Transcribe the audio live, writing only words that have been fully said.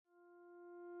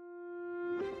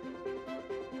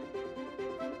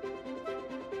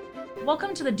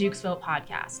Welcome to the Duke's Vote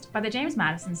podcast by the James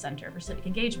Madison Center for Civic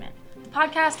Engagement, the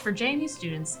podcast for JMU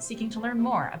students seeking to learn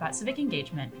more about civic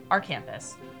engagement, our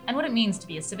campus, and what it means to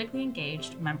be a civically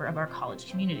engaged member of our college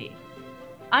community.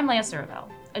 I'm Leah Suravel,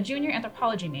 a junior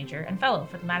anthropology major and fellow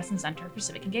for the Madison Center for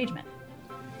Civic Engagement.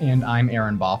 And I'm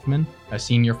Aaron Boffman, a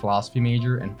senior philosophy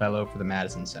major and fellow for the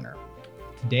Madison Center.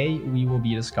 Today, we will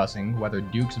be discussing whether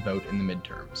Dukes vote in the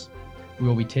midterms. We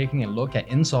will be taking a look at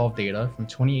NSOLV data from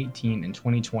 2018 and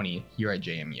 2020 here at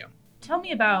JMU. Tell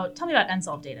me about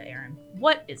NSOLV data, Aaron.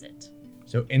 What is it?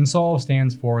 So NSOLV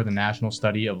stands for the National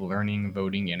Study of Learning,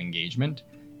 Voting, and Engagement.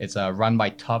 It's run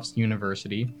by Tufts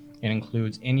University and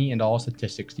includes any and all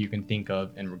statistics you can think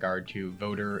of in regard to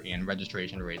voter and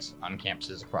registration rates on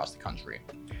campuses across the country.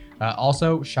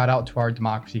 Also, shout out to our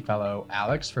Democracy Fellow,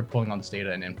 Alex, for pulling all this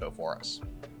data and info for us.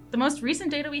 The most recent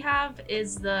data we have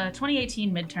is the 2018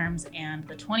 midterms and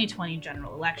the 2020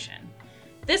 general election.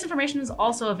 This information is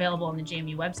also available on the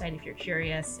JMU website if you're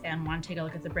curious and want to take a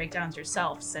look at the breakdowns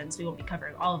yourself, since we won't be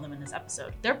covering all of them in this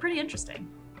episode. They're pretty interesting.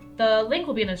 The link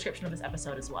will be in the description of this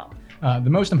episode as well. The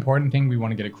most important thing we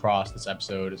want to get across this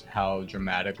episode is how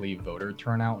dramatically voter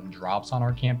turnout drops on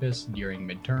our campus during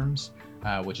midterms,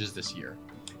 which is this year.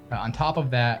 On top of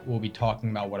that, we'll be talking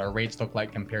about what our rates look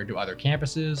like compared to other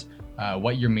campuses,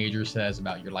 what your major says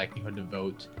about your likelihood to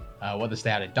vote, what the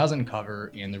data doesn't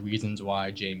cover, and the reasons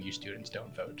why JMU students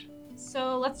don't vote.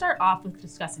 So let's start off with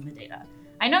discussing the data.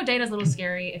 I know data is a little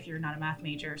scary if you're not a math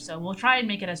major, so we'll try and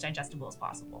make it as digestible as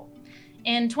possible.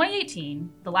 In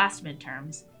 2018, the last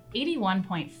midterms,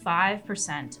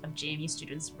 81.5% of JMU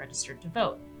students registered to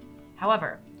vote.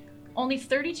 However, only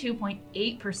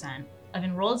 32.8% of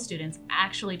enrolled students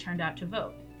actually turned out to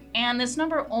vote. And this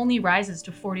number only rises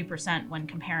to 40% when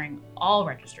comparing all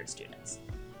registered students.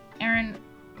 Aaron,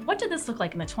 what did this look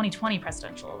like in the 2020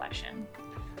 presidential election?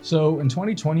 So in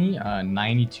 2020,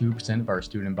 92% of our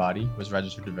student body was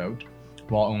registered to vote,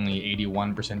 while only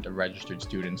 81% of registered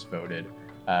students voted,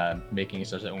 making it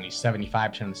such that only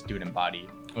 75% of the student body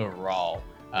overall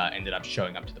ended up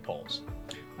showing up to the polls.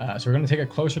 So we're going to take a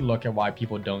closer look at why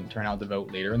people don't turn out to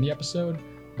vote later in the episode.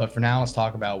 But for now, let's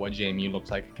talk about what JMU looks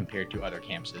like compared to other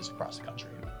campuses across the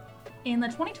country. In the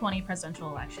 2020 presidential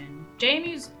election,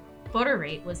 JMU's voter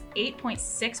rate was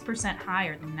 8.6%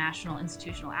 higher than the national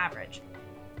institutional average.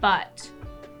 But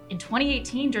in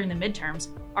 2018, during the midterms,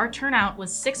 our turnout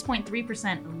was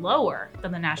 6.3% lower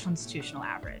than the national institutional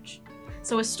average.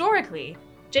 So historically,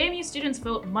 JMU students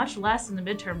vote much less in the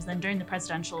midterms than during the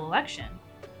presidential election.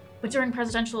 But during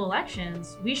presidential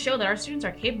elections, we show that our students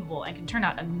are capable and can turn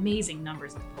out amazing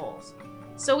numbers at the polls.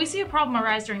 So we see a problem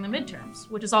arise during the midterms,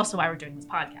 which is also why we're doing this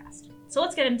podcast. So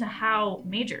let's get into how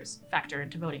majors factor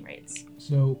into voting rates.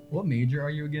 So what major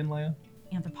are you again, Leah?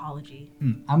 Anthropology.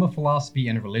 I'm a philosophy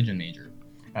and religion major.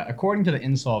 According to the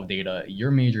NSOLV data,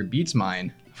 your major beats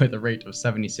mine with a rate of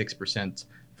 76%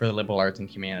 for the liberal arts and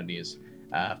humanities.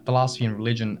 Philosophy and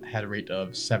religion had a rate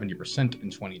of 70%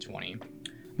 in 2020.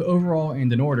 But overall,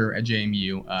 and in order at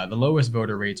JMU, the lowest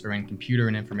voter rates are in computer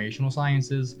and informational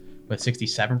sciences with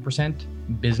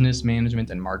 67%, business management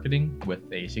and marketing with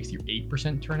a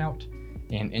 68% turnout,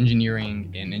 and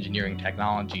engineering and engineering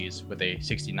technologies with a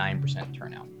 69%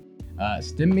 turnout.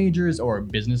 STEM majors or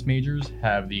business majors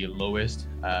have the lowest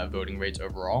voting rates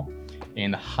overall,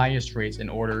 and the highest rates in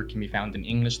order can be found in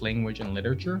English language and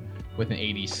literature with an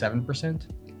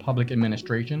 87%, public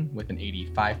administration with an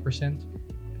 85%,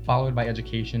 followed by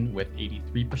education with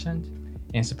 83%,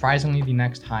 and surprisingly the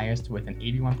next highest with an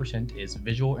 81% is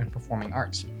visual and performing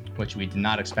arts, which we did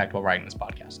not expect while writing this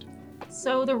podcast.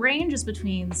 So the range is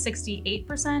between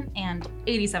 68% and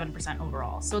 87%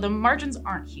 overall, so the margins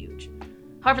aren't huge.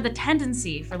 However, the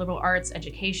tendency for liberal arts,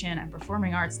 education, and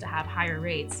performing arts to have higher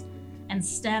rates and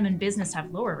STEM and business to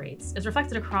have lower rates is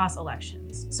reflected across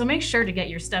elections. So make sure to get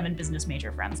your STEM and business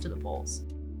major friends to the polls.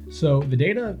 So the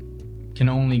data can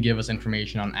only give us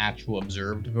information on actual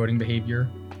observed voting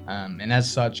behavior, and as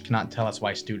such cannot tell us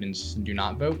why students do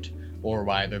not vote or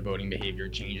why their voting behavior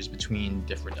changes between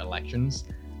different elections.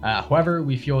 However,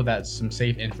 we feel that some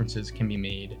safe inferences can be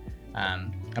made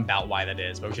about why that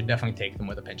is, but we should definitely take them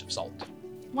with a pinch of salt.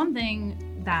 One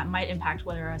thing that might impact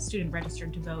whether a student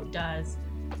registered to vote does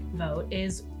vote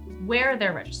is where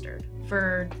they're registered.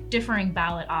 For differing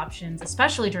ballot options,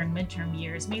 especially during midterm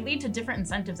years, may lead to different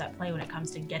incentives at play when it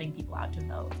comes to getting people out to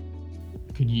vote.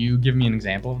 Could you give me an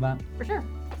example of that? For sure.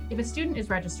 If a student is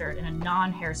registered in a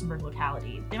non-Harrisonburg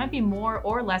locality, they might be more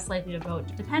or less likely to vote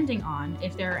depending on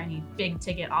if there are any big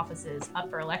ticket offices up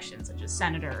for election, such as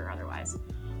senator or otherwise.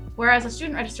 Whereas a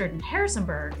student registered in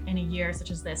Harrisonburg in a year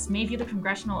such as this may view the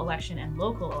congressional election and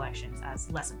local elections as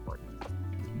less important.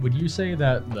 Would you say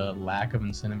that the lack of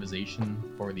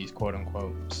incentivization for these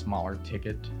quote-unquote smaller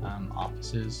ticket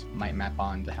offices might map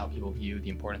on to how people view the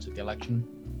importance of the election?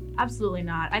 Absolutely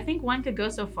not. I think one could go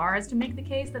so far as to make the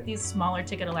case that these smaller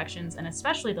ticket elections, and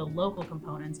especially the local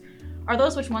components, are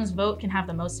those which one's vote can have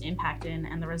the most impact in,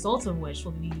 and the results of which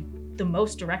will be the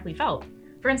most directly felt.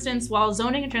 For instance, while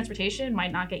zoning and transportation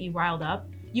might not get you riled up,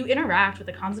 you interact with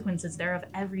the consequences thereof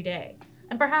every day.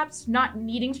 And perhaps not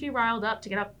needing to be riled up to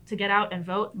get out and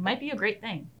vote might be a great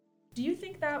thing. Do you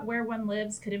think that where one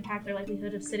lives could impact their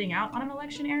likelihood of sitting out on an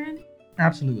election, Aaron?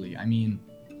 Absolutely. I mean,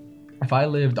 if I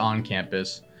lived on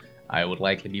campus, I would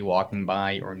likely be walking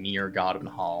by or near Godwin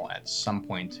Hall at some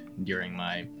point during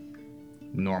my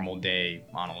normal day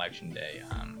on election day,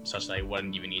 such that I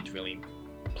wouldn't even need to really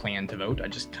plan to vote. I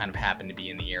just kind of happen to be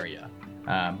in the area.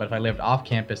 But if I lived off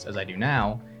campus as I do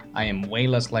now, I am way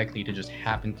less likely to just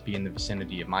happen to be in the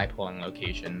vicinity of my polling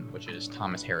location, which is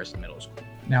Thomas Harrison Middle School.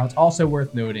 Now, it's also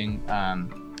worth noting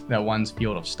that one's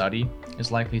field of study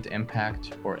is likely to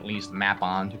impact or at least map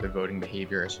on to their voting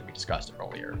behavior, as we discussed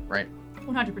earlier, right?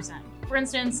 100%. For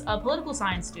instance, a political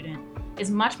science student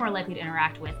is much more likely to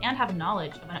interact with and have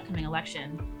knowledge of an upcoming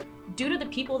election due to the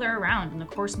people they're around and the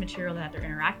course material that they're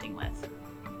interacting with.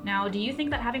 Now, do you think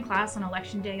that having class on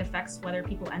election day affects whether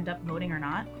people end up voting or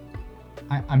not?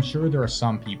 I'm sure there are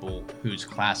some people whose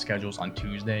class schedules on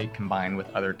Tuesday, combined with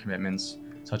other commitments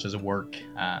such as work,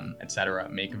 etc.,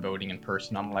 make voting in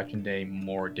person on election day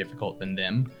more difficult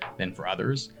than for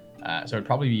others. So it'd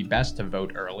probably be best to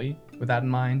vote early with that in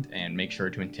mind and make sure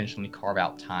to intentionally carve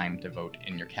out time to vote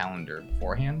in your calendar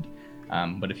beforehand.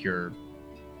 But if your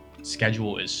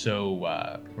schedule is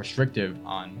so restrictive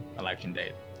on election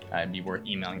day, it'd be worth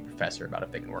emailing a professor about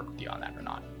if they can work with you on that or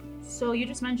not. So you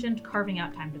just mentioned carving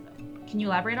out time to vote. Can you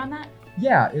elaborate on that?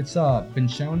 Yeah, it's been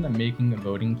shown that making a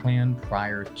voting plan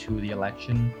prior to the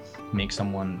election makes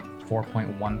someone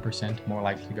 4.1% more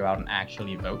likely to go out and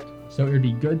actually vote. So it would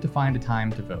be good to find a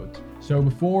time to vote. So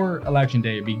before election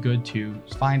day, it'd be good to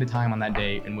find a time on that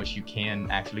day in which you can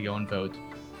actually go and vote.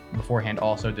 Beforehand,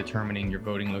 also determining your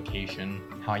voting location,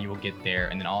 how you will get there,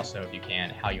 and then also, if you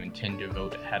can, how you intend to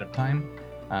vote ahead of time.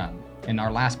 In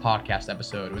our last podcast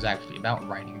episode, it was actually about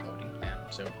writing a voting plan.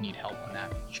 So if you need help on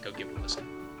that, you should go give it a listen.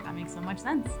 That makes so much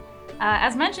sense.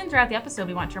 As mentioned throughout the episode,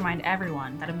 we want to remind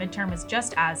everyone that a midterm is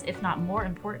just as, if not more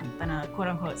important than a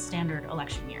quote-unquote standard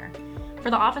election year.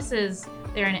 For the offices,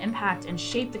 they're an impact and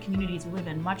shape the communities we live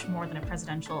in much more than a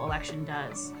presidential election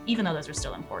does, even though those are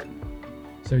still important.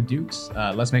 So Dukes,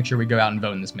 let's make sure we go out and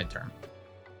vote in this midterm.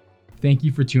 Thank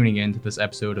you for tuning in to this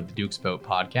episode of the Dukes Vote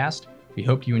podcast. We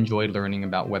hope you enjoyed learning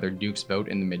about whether Dukes vote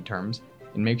in the midterms,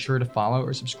 and make sure to follow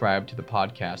or subscribe to the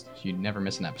podcast so you never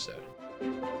miss an episode.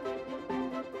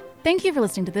 Thank you for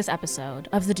listening to this episode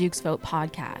of the Dukes Vote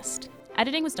podcast.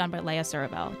 Editing was done by Leah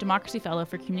Suravel, Democracy Fellow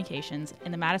for Communications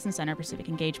in the Madison Center for Civic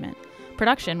Engagement.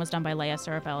 Production was done by Leah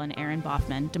Suravel and Aaron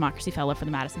Boffman, Democracy Fellow for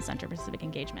the Madison Center for Civic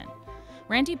Engagement.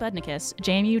 Randy Budnikis,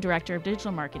 JMU Director of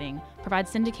Digital Marketing,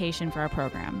 provides syndication for our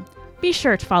program. Be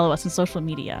sure to follow us on social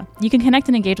media. You can connect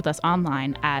and engage with us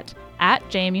online at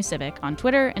JMU Civic on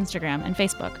Twitter, Instagram, and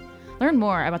Facebook. Learn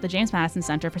more about the James Madison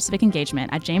Center for Civic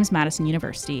Engagement at James Madison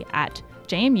University at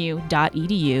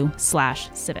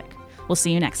jmu.edu/civic. We'll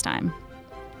see you next time.